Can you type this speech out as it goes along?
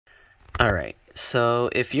Alright, so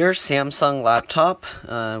if your Samsung laptop,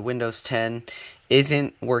 Windows 10,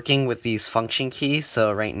 isn't working with these function keys,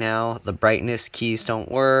 so right now the brightness keys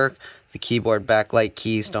don't work, the keyboard backlight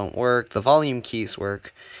keys don't work, the volume keys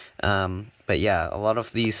work, but yeah, a lot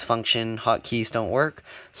of these function hotkeys don't work.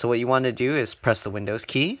 So what you want to do is press the Windows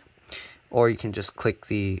key, or you can just click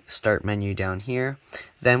the start menu down here.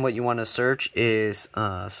 Then what you want to search is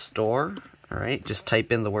store. Alright, just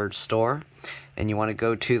type in the word store, and you want to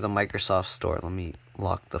go to the Microsoft Store. Let me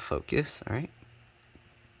lock the focus. Alright,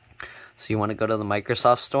 so you want to go to the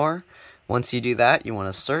Microsoft Store. Once you do that, you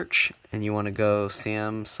want to search, and you want to go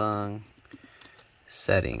Samsung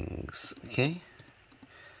settings. Okay,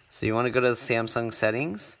 so you want to go to the Samsung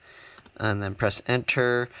settings, and then press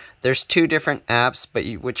enter. There's two different apps, but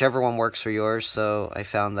whichever one works for yours. So I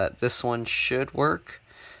found that this one should work.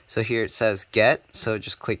 So here it says get, so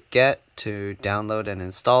just click get to download and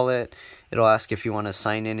install it. It'll ask if you want to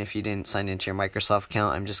sign in. If you didn't sign into your Microsoft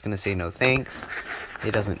account, I'm just going to say no thanks.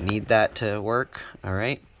 It doesn't need that to work.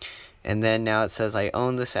 Alright, and then now it says I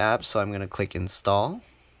own this app, so I'm going to click install.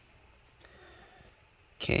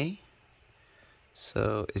 Okay,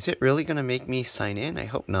 so is it really going to make me sign in? I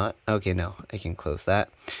hope not. Okay, no, I can close that.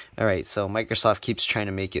 Alright, so Microsoft keeps trying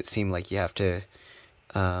to make it seem like you have to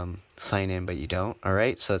sign in, but you don't.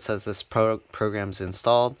 Alright, so it says this program's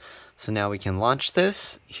installed, so now we can launch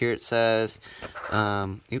this. Here it says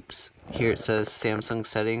here it says Samsung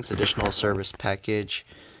settings, additional service package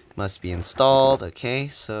must be installed. Okay,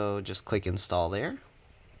 so just click install there.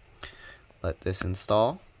 Let this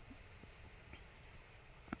install.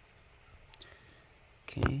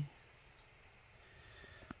 Okay,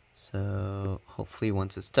 so hopefully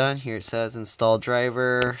once it's done, here it says install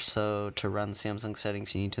driver. So to run Samsung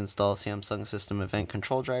settings, you need to install Samsung system event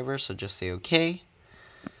control driver. So just say okay.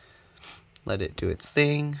 Let it do its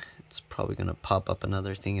thing. It's probably going to pop up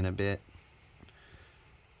another thing in a bit.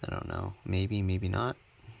 I don't know. Maybe, maybe not.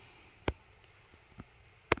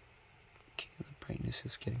 Okay, the brightness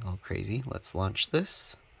is getting all crazy. Let's launch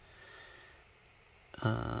this.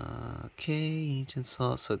 Okay, you need to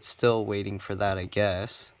install. So it's still waiting for that, I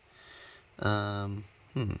guess. So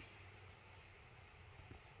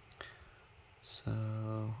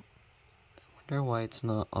I wonder why it's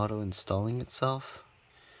not auto-installing itself.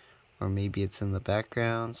 Or maybe it's in the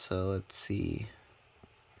background, so let's see.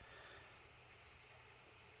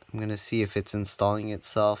 I'm going to see if it's installing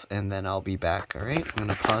itself, and then I'll be back, alright? I'm going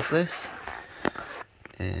to pause this,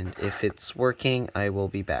 and if it's working, I will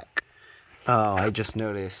be back. Oh, I just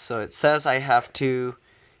noticed. So it says I have to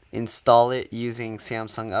install it using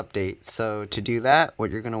Samsung Update. So to do that, what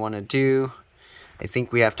you're going to want to do, I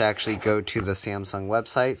think we have to actually go to the Samsung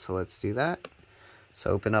website, so let's do that.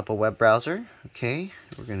 So open up a web browser. Okay,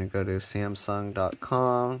 we're going to go to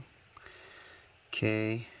samsung.com.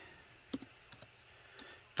 Okay.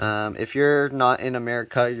 If you're not in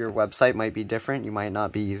America, your website might be different. You might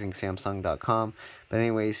not be using samsung.com. But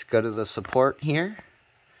anyways, go to the support here.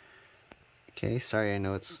 Okay, sorry, I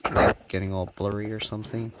know it's like getting all blurry or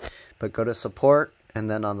something. But go to support, and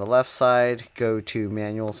then on the left side, go to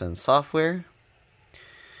manuals and software.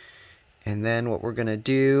 And then what we're going to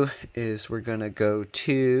do is we're going to go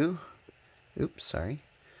to,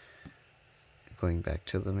 going back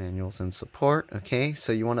to the manuals and support. Okay,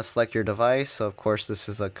 so you want to select your device. So of course this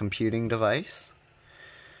is a computing device.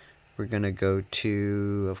 We're going to go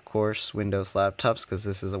to, of course, Windows laptops, because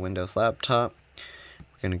this is a Windows laptop.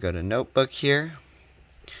 We're going to go to notebook here.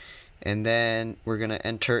 And then we're going to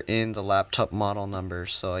enter in the laptop model number.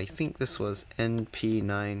 So I think this was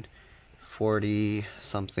NP940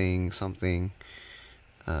 something.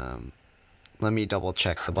 Let me double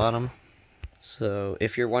check the bottom. So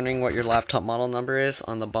if you're wondering what your laptop model number is,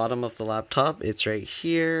 on the bottom of the laptop, it's right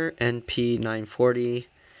here, NP940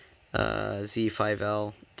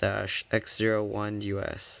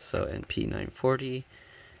 Z5L-X01US. So NP940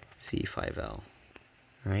 Z5L.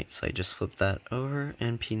 Alright, so I just flipped that over,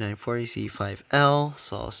 NP940 Z5L,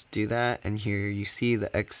 so I'll do that, and here you see the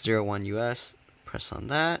X01US, press on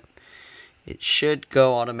that. It should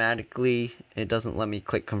go automatically. It doesn't let me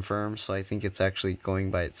click confirm, so I think it's actually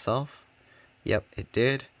going by itself. Yep, it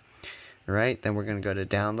did. Alright, then we're going to go to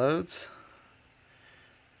downloads.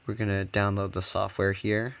 We're going to download the software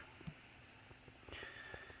here.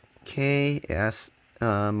 Okay,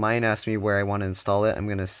 mine asked me where I want to install it. I'm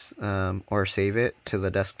going to, or save it to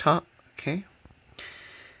the desktop. Okay,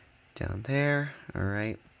 down there.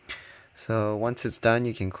 Alright, so once it's done,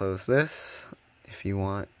 you can close this if you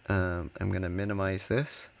want. I'm going to minimize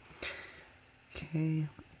this. Okay,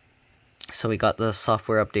 so we got the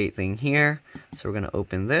software update thing here. So we're going to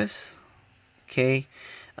open this. Okay,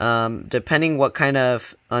 Depending what kind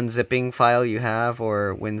of unzipping file you have,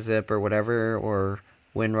 or WinZip or whatever, or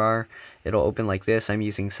WinRAR, it'll open like this. I'm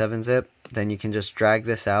using 7-zip. Then you can just drag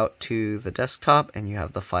this out to the desktop and you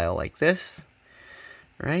have the file like this.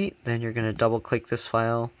 Right? Then you're going to double click this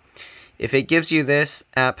file. If it gives you this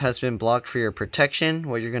app has been blocked for your protection,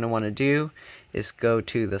 what you're going to want to do is go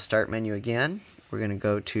to the start menu again. We're going to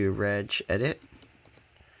go to Reg Edit.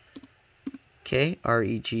 Okay,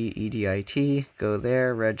 REGEDIT, go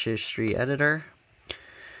there, Registry Editor.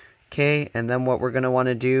 Okay, and then what we're going to want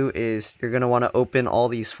to do is you're going to want to open all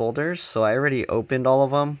these folders. So I already opened all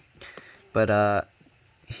of them, but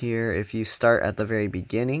here if you start at the very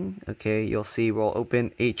beginning, okay, you'll see we'll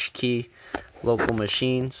open Hkey local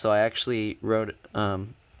machine. So I actually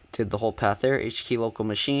did the whole path there. Hkey local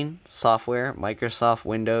machine, software, Microsoft,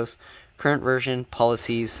 Windows, current version,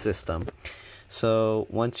 policies, system. So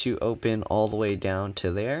once you open all the way down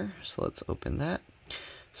to there, so let's open that.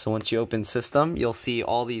 So once you open system, you'll see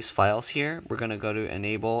all these files here. We're going to go to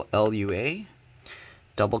enable LUA,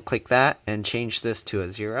 double click that and change this to a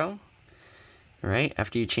 0. All right,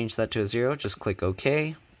 after you change that to a 0, just click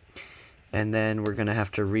OK. And then we're going to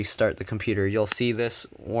have to restart the computer. You'll see this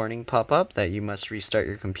warning pop up that you must restart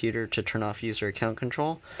your computer to turn off user account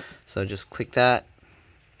control. So just click that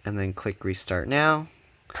and then click restart now.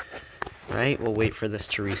 All right, we'll wait for this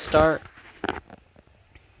to restart.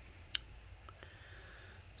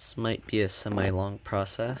 This might be a semi-long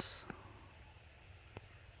process.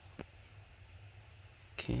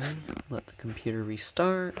 Okay, let the computer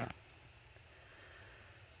restart.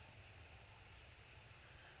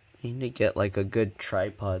 I need to get like a good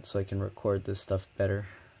tripod so I can record this stuff better.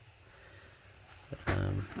 But,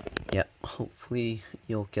 yeah, hopefully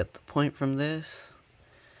you'll get the point from this.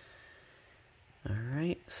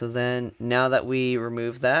 Alright, so then now that we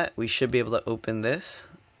remove that, we should be able to open this.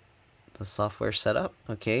 The software setup.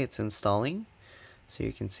 Okay, it's installing. So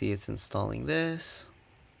you can see it's installing this.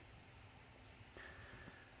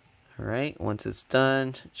 Alright, once it's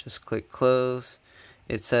done, just click close.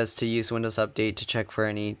 It says to use Windows Update to check for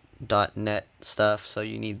any .NET stuff, so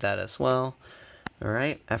you need that as well.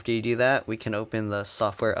 Alright, after you do that, we can open the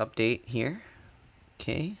software update here.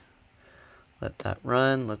 Okay, let that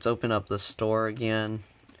run. Let's open up the store again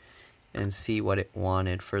and see what it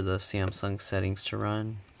wanted for the Samsung settings to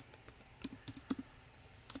run.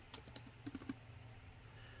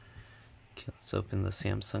 Okay, let's open the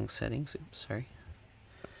Samsung settings. Oops, sorry.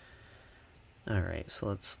 Alright, so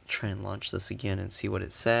let's try and launch this again and see what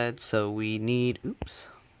it said. So we need,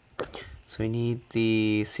 so we need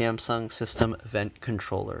the Samsung System Event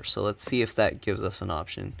Controller. So let's see if that gives us an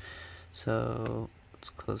option. So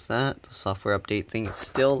let's close that. The software update thing is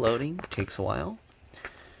still loading. It takes a while.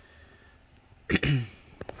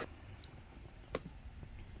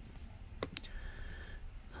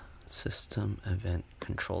 System Event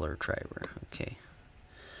Controller driver. Okay.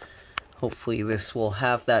 Hopefully this will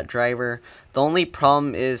have that driver. The only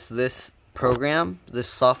problem is this program, this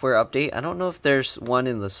software update. I don't know if there's one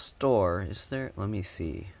in the store. Is there? Let me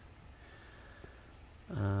see.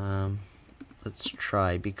 Let's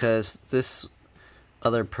try, because this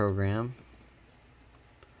other program,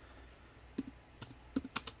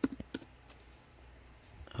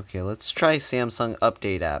 okay, let's try Samsung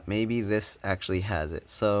Update app. Maybe this actually has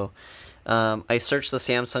it. So I searched the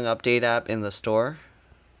Samsung Update app in the store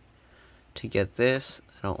to get this.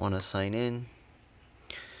 I don't want to sign in.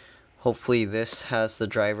 Hopefully this has the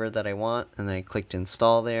driver that I want, and then I clicked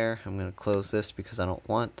install there. I'm going to close this because I don't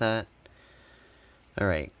want that.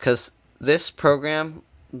 Alright, because this program,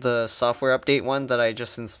 the software update one that I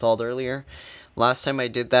just installed earlier, last time I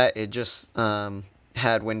did that, it just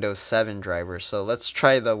had Windows 7 driver. So let's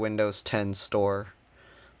try the Windows 10 store.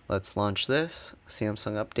 Let's launch this.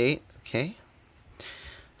 Samsung Update. Okay.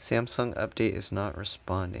 Samsung Update is not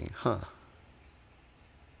responding. Huh.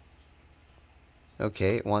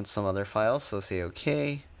 Okay, it wants some other files, so say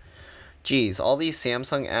okay. Geez, all these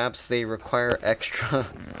Samsung apps, they require extra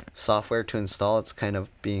software to install. It's kind of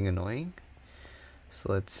being annoying.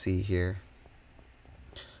 So let's see here.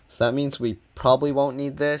 So that means we probably won't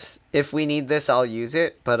need this. If we need this, I'll use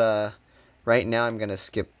it. But right now I'm going to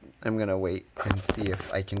skip. I'm going to wait and see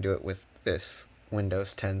if I can do it with this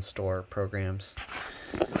Windows 10 store programs.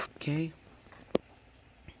 Okay.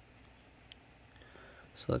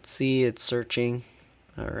 So let's see, it's searching.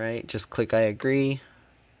 Alright, just click I agree.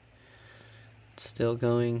 It's still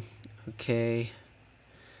going. Okay.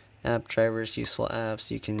 App drivers, useful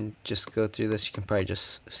apps. You can just go through this. You can probably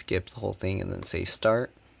just skip the whole thing and then say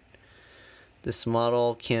start. This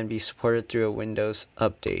model can be supported through a Windows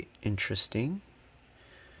update. Interesting.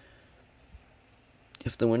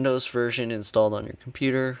 If the Windows version installed on your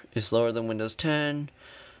computer is lower than Windows 10,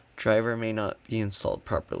 driver may not be installed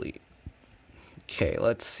properly. Okay,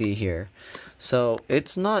 let's see here. So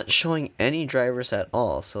it's not showing any drivers at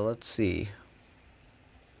all, so let's see.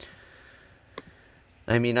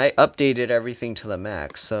 I mean, I updated everything to the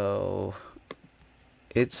max, so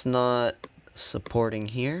it's not supporting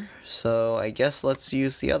here. So I guess let's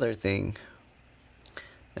use the other thing.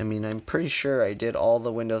 I mean, I'm pretty sure I did all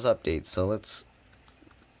the Windows updates, so let's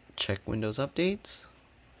check Windows updates.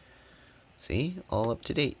 See, all up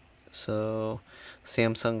to date. So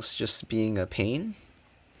Samsung's just being a pain.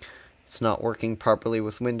 It's not working properly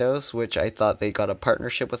with Windows, which I thought they got a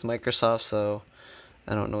partnership with Microsoft, so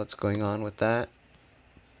I don't know what's going on with that.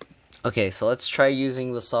 Okay, so let's try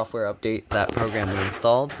using the software update that program we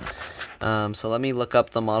installed. So let me look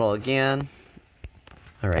up the model again.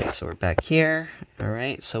 Alright, so we're back here.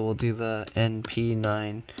 Alright, so we'll do the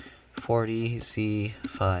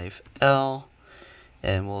NP940Z5L,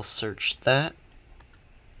 and we'll search that.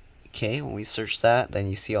 Okay, when we search that, then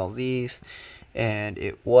you see all these, and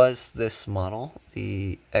it was this model,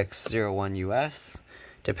 the X01US.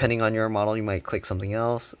 Depending on your model, you might click something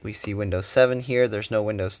else. We see Windows 7 here. There's no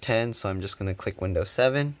Windows 10, so I'm just going to click Windows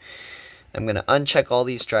 7. I'm going to uncheck all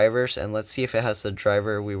these drivers, and let's see if it has the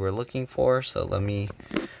driver we were looking for. So let me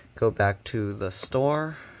go back to the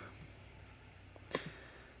store.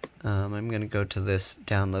 I'm going to go to this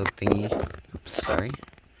download thingy. Oops, sorry.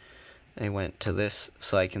 I went to this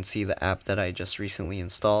so I can see the app that I just recently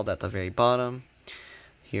installed at the very bottom.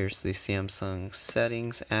 Here's the Samsung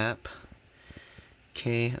settings app.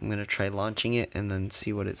 Okay, I'm going to try launching it and then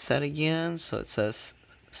see what it said again. So it says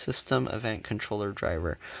System Event Controller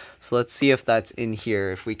Driver. So let's see if that's in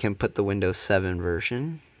here, if we can put the Windows 7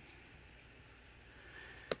 version.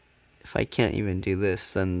 If I can't even do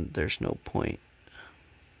this, then there's no point.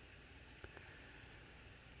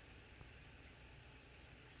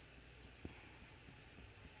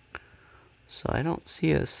 So I don't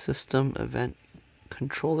see a System Event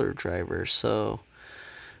Controller Driver, so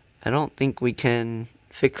I don't think we can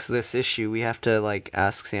fix this issue. We have to like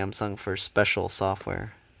ask Samsung for special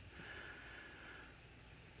software.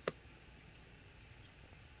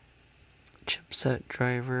 Chipset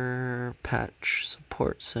driver, patch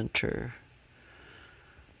support center.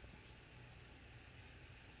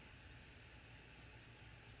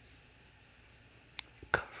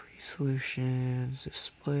 Recovery solutions,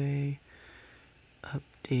 display,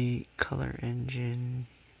 update, color engine.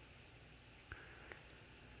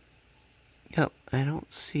 Yep, I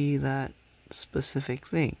don't see that specific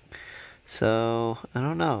thing. So, I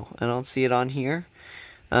don't know. I don't see it on here.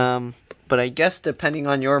 But I guess depending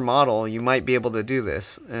on your model, you might be able to do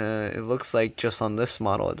this. It looks like just on this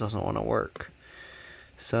model it doesn't want to work.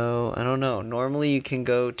 So, I don't know. Normally you can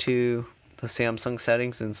go to the Samsung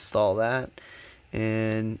settings, install that.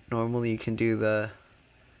 And normally you can do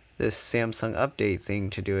this Samsung update thing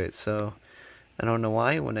to do it. So, I don't know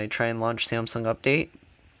why. When I try and launch Samsung update,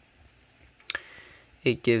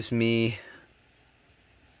 it gives me,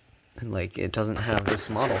 like, it doesn't have this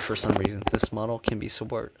model for some reason. This model can be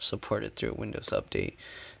supported through Windows Update.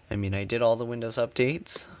 I mean, I did all the Windows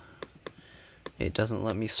updates. It doesn't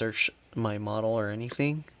let me search my model or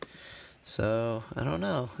anything. So, I don't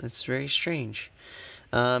know. It's very strange.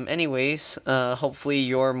 Anyways, hopefully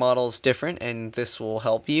your model's different and this will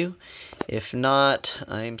help you. If not,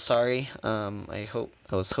 I'm sorry. I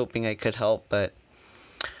was hoping I could help, but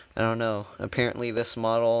I don't know. Apparently this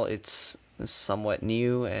model, it's somewhat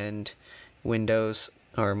new and Windows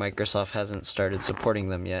or Microsoft hasn't started supporting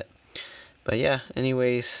them yet. But yeah,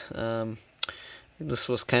 anyways, this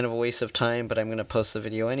was kind of a waste of time, but I'm going to post the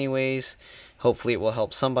video anyways. Hopefully it will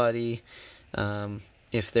help somebody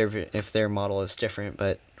if their model is different,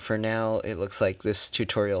 but for now it looks like this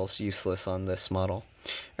tutorial is useless on this model.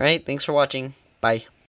 Alright, thanks for watching. Bye.